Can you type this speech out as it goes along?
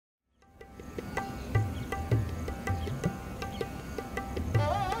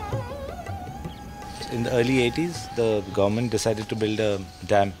in the early 80s, the government decided to build a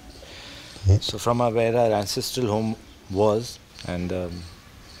dam. So from where our ancestral home was, and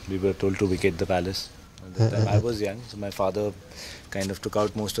we were told to vacate the palace. At that time I was young, so my father kind of took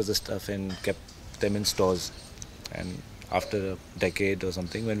out most of the stuff and kept them in stores. And after a decade or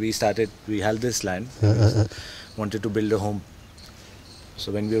something, when we had this land, we wanted to build a home.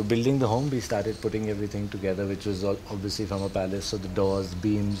 So when we were building the home, we started putting everything together, which was all obviously from a palace. So the doors,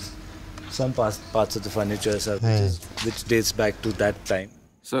 beams, some parts of the furniture, which dates back to that time.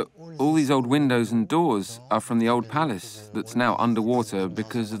 So all these old windows and doors are from the old palace that's now underwater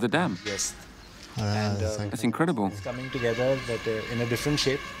because of the dam? Yes. And that's incredible. It's coming together, but in a different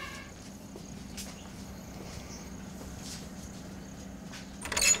shape.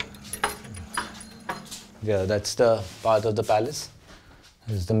 Yeah, that's the part of the palace.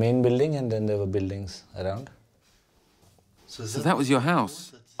 It's the main building, and then there were buildings around. So that was your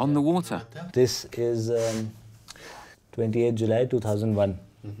house, on the water? This is 28 July 2001.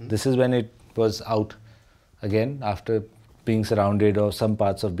 This is when it was out again, after being surrounded, or some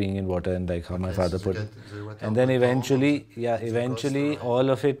parts of being in water, and like how my father put it. And then eventually,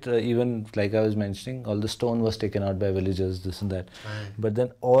 all of it, even like I was mentioning, all the stone was taken out by villagers, this and that. But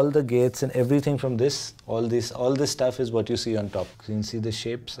then all the gates and everything from this, all this stuff is what you see on top. You can see the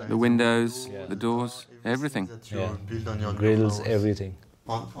shapes. The windows, the doors, everything. Yeah, grills, everything.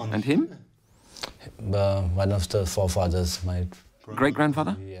 And him? One of the forefathers, my...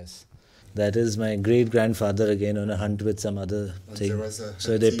 Great-grandfather? Yes. That is my great-grandfather again on a hunt with some other thing.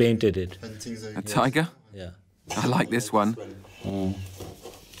 So they painted it. A tiger? Yeah. I like this one.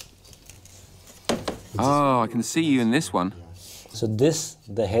 Oh, I can see you in this one. So this,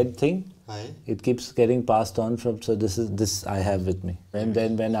 the head thing, it keeps getting passed on from, so this I have with me. And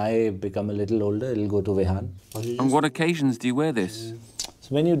then when I become a little older, it'll go to Vehan. On what occasions do you wear this? So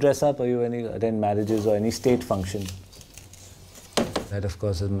when you dress up, or you attend marriages or any state function. That, of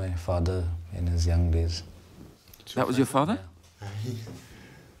course, is my father in his young days. That was your father? Yeah.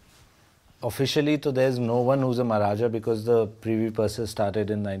 Officially, so there's no one who's a Maharaja, because the Privy Purses started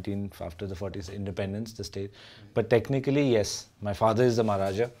in after the 40s independence, the state. But technically, yes, my father is the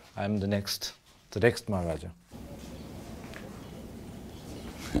Maharaja. I'm the next Maharaja.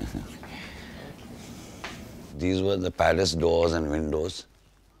 These were the palace doors and windows,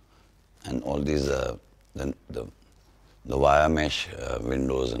 and all these the wire mesh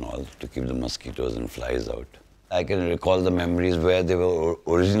windows and all, to keep the mosquitoes and flies out. I can recall the memories where they were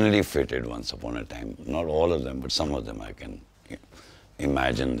originally fitted once upon a time. Not all of them, but some of them I can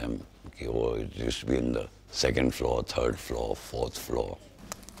imagine them. Okay, oh, it used to be in the 2nd floor, 3rd floor, 4th floor.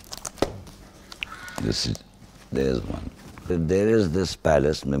 There's one. There is this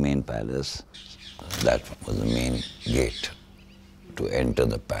palace, the main palace. That was the main gate to enter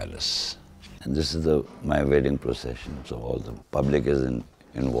the palace. And this is my wedding procession, so all the public is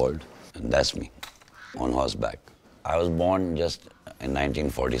involved, and that's me, on horseback. I was born just in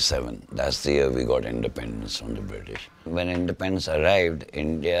 1947. That's the year we got independence from the British. When independence arrived,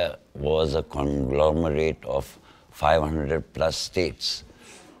 India was a conglomerate of 500 plus states,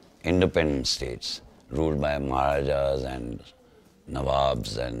 independent states, ruled by Maharajas and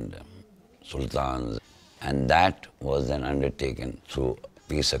Nawabs and Sultans. And that was then undertaken through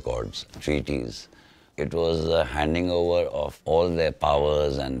peace accords, treaties. It was the handing over of all their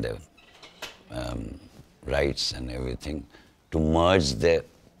powers and their rights and everything to merge their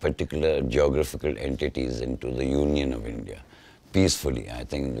particular geographical entities into the Union of India peacefully. I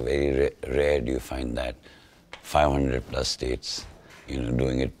think very rare do you find that 500 plus states,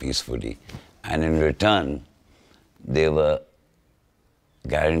 doing it peacefully. And in return, they were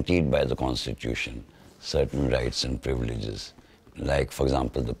guaranteed by the Constitution certain rights and privileges. Like, for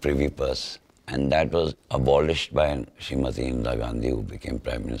example, the Privy Purse. And that was abolished by Srimati Indira Gandhi, who became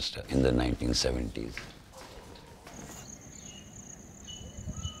Prime Minister in the 1970s.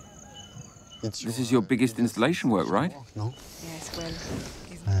 This is your biggest installation work, right? No. Yes,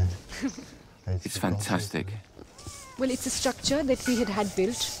 well, it's fantastic. Well, it's a structure that we had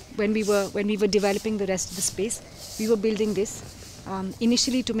built when we were developing the rest of the space. We were building this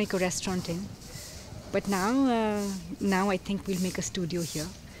initially to make a restaurant in. But now I think we'll make a studio here.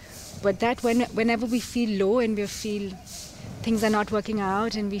 But that whenever we feel low and we feel things are not working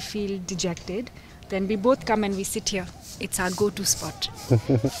out and we feel dejected, then we both come and we sit here. It's our go-to spot.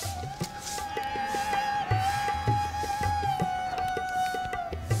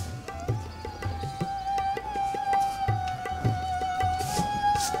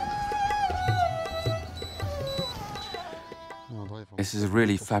 This is a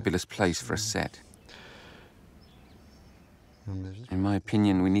really fabulous place for a set. In my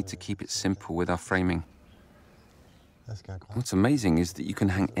opinion, we need to keep it simple with our framing. What's amazing is that you can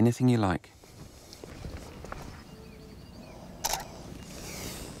hang anything you like.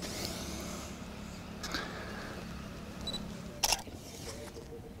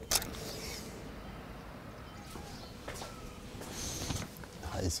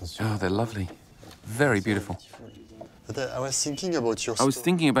 Oh, they're lovely. Very beautiful. I was thinking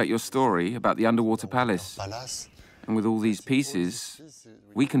about your story about the underwater palace. And with all these pieces,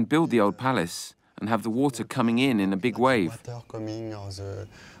 we can build the old palace and have the water coming in a big wave. Water coming, or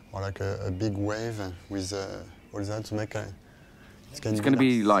like a big wave with all that to make a... It's going to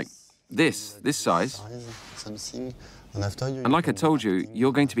be like this size. Something. And after you... And like I told you,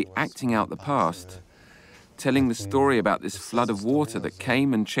 you're going to be acting out the past, telling the story about this flood of water that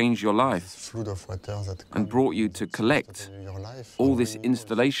came and changed your life and brought you to collect all this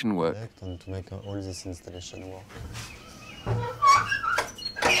installation work. And to make all this installation work.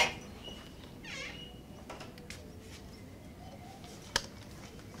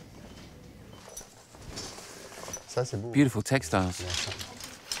 Beautiful textiles.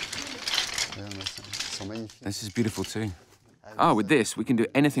 This is beautiful too. Oh, with this, we can do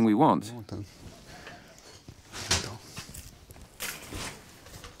anything we want.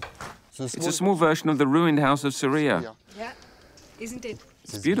 It's a small version of the ruined house of Syria. Yeah, isn't it?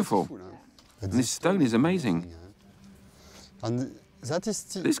 It's beautiful. And this stone is amazing.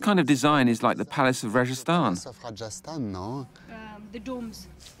 This kind of design is like the Palace of Rajasthan. The domes.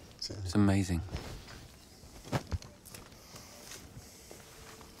 It's amazing.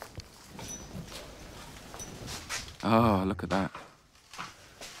 Oh, look at that.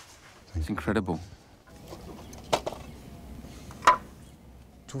 It's incredible.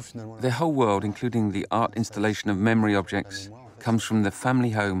 The whole world, including the art installation of memory objects, comes from the family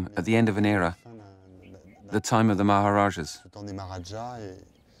home at the end of an era, the time of the Maharajas.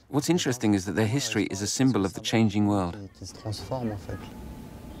 What's interesting is that their history is a symbol of the changing world.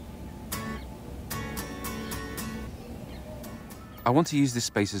 I want to use this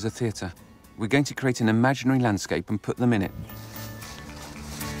space as a theatre. We're going to create an imaginary landscape and put them in it.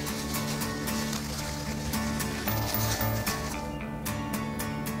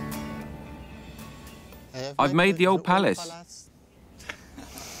 I've made the old palace.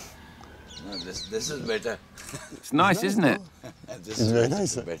 No, this is better. It's nice, isn't it? It's very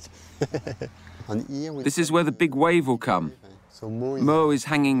nice. This is where the big wave will come. Mo is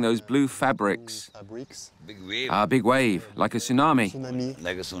hanging those blue fabrics. Big wave. Ah, big wave, like a tsunami.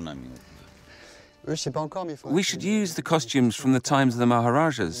 Like a tsunami. We should use the costumes from the times of the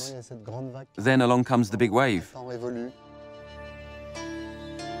Maharajas. Then along comes the big wave.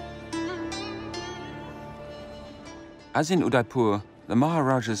 As in Udaipur, the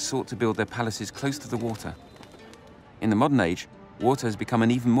Maharajas sought to build their palaces close to the water. In the modern age, water has become an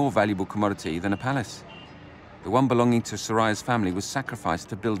even more valuable commodity than a palace. The one belonging to Soraya's family was sacrificed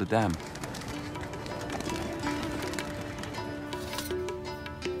to build a dam.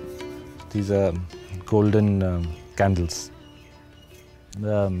 These are golden candles.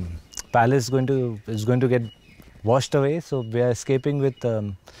 The palace is going to get washed away, so we are escaping with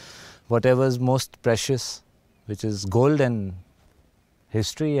whatever is most precious, which is gold and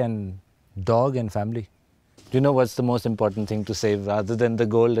history and dog and family. Do you know what's the most important thing to save rather than the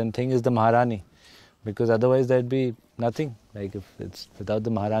gold and thing is the Maharani? Because otherwise there'd be nothing. Like if it's without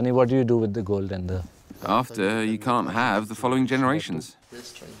the Maharani, what do you do with the gold and the... After, you can't have the following generations.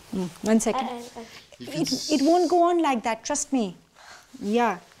 1 second. It won't go on like that, trust me.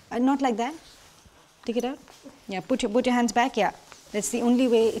 Yeah, not like that. Take it out. Yeah, put your hands back, yeah. That's the only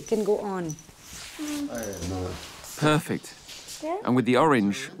way it can go on. Perfect. Yeah. And with the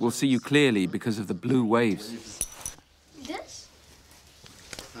orange, we'll see you clearly because of the blue waves. This?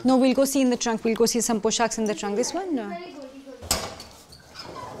 No, we'll go see in the trunk. We'll go see some poshaks in the trunk. This one? No. Very good.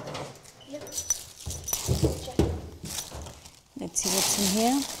 Yep. Let's see what's in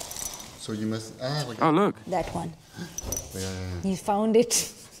here. So you must... Oh, look. That one. You found it.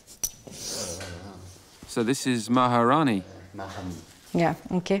 So this is Maharani. Yeah,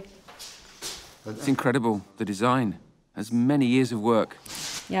 okay. It's incredible, the design. Has many years of work.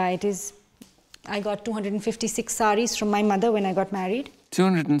 Yeah, it is. I got 256 saris from my mother when I got married.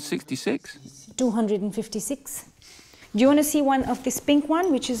 266? 256. Do you want to see one of this pink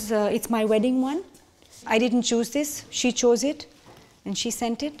one, which is, it's my wedding one? I didn't choose this. She chose it, and she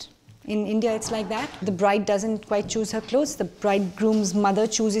sent it. In India, it's like that. The bride doesn't quite choose her clothes. The bridegroom's mother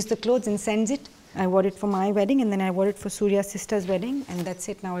chooses the clothes and sends it. I wore it for my wedding, and then I wore it for Surya's sister's wedding, and that's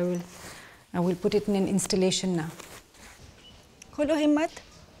it. Now I will put it in an installation now. Kholo Himmat.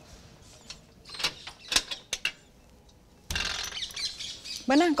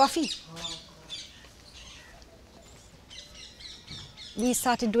 Bana, coffee. We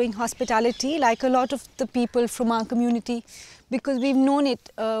started doing hospitality like a lot of the people from our community because we've known it,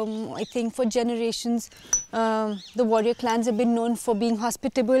 I think, for generations. The warrior clans have been known for being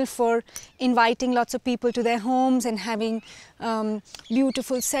hospitable, for inviting lots of people to their homes and having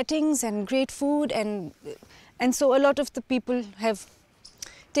beautiful settings and great food. And so a lot of the people have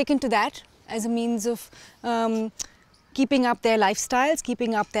taken to that as a means of keeping up their lifestyles,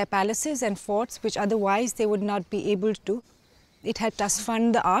 keeping up their palaces and forts, which otherwise they would not be able to. It helped us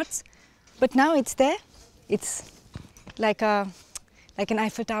fund the arts, but now it's there. It's like an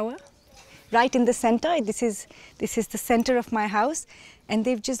Eiffel Tower, right in the center. This is the center of my house, and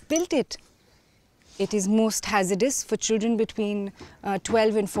they've just built it. It is most hazardous for children between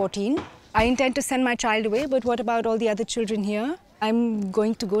 12 and 14. I intend to send my child away, but what about all the other children here? I'm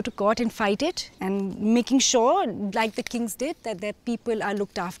going to go to court and fight it, and making sure, like the kings did, that their people are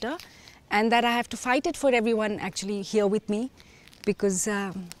looked after, and that I have to fight it for everyone actually here with me. Because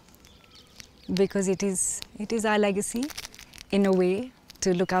it is our legacy, in a way,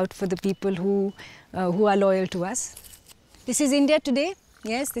 to look out for the people who are loyal to us. This is India today.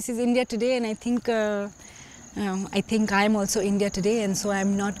 Yes, this is India today, and I think I'm also India today, and so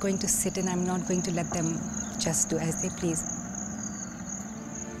I'm not going to sit and I'm not going to let them just do as they please.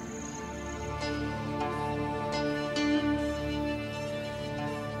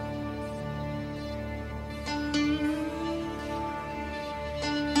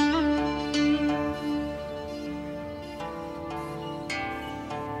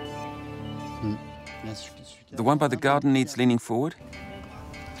 The one by the garden needs leaning forward.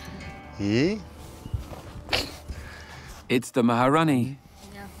 Et? It's the Maharani.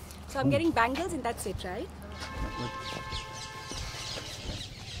 Yeah. So I'm getting bangles and that's it, right?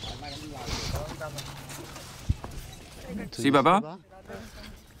 See, Baba?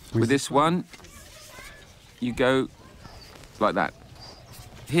 With this one, you go like that.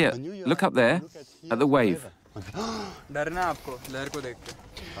 Here, look up there at the wave.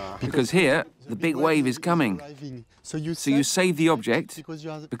 Because here, the big wave is coming. So you save the object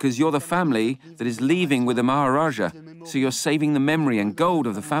because you're the family that is leaving with the Maharaja. So you're saving the memory and gold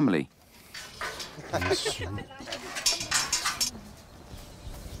of the family.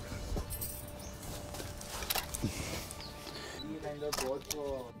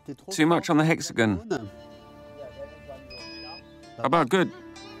 Too much on the hexagon. About good.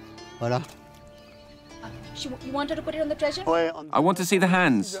 Voilà. You want her to put it on the treasure? I want to see the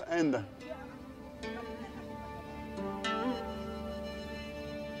hands.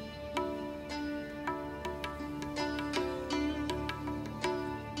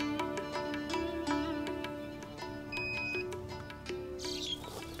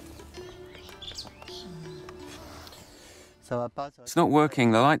 It's not working,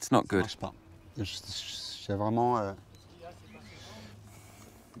 the light's not good.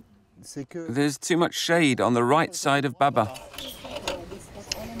 There's too much shade on the right side of Baba.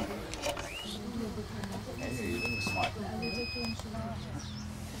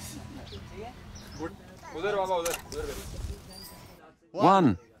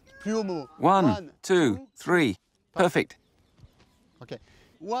 One. 1, 2, 3. Perfect. Okay.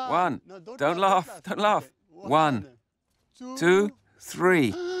 One. Don't laugh, don't laugh. 1, 2,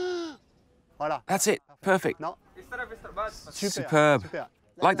 3. That's it. Perfect. Superb.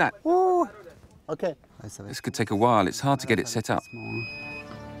 Like that. Okay. This could take a while. It's hard to get it set up.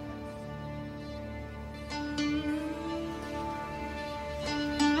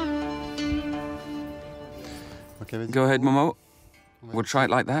 Go ahead, Momo. We'll try it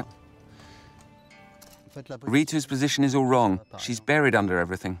like that. Ritu's position is all wrong. She's buried under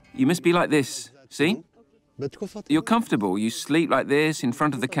everything. You must be like this. See? You're comfortable. You sleep like this in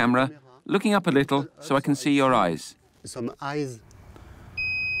front of the camera, looking up a little so I can see your eyes. Some eyes.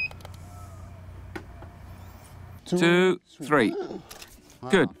 2, 3.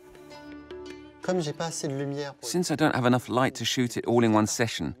 Good. Since I don't have enough light to shoot it all in one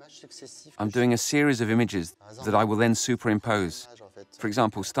session, I'm doing a series of images that I will then superimpose. For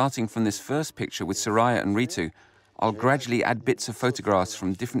example, starting from this first picture with Soraya and Ritu, I'll gradually add bits of photographs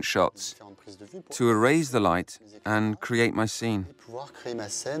from different shots to erase the light and create my scene.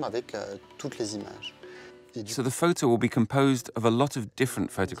 So the photo will be composed of a lot of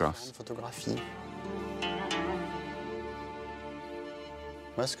different photographs.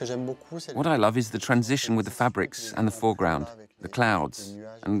 What I love is the transition with the fabrics and the foreground, the clouds,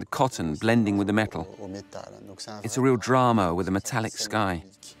 and the cotton blending with the metal. It's a real drama with a metallic sky.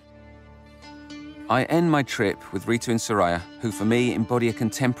 I end my trip with Ritu and Soraya, who for me embody a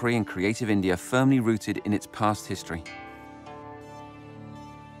contemporary and creative India firmly rooted in its past history.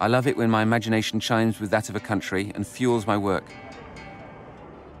 I love it when my imagination chimes with that of a country and fuels my work.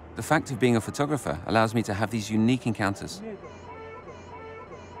 The fact of being a photographer allows me to have these unique encounters.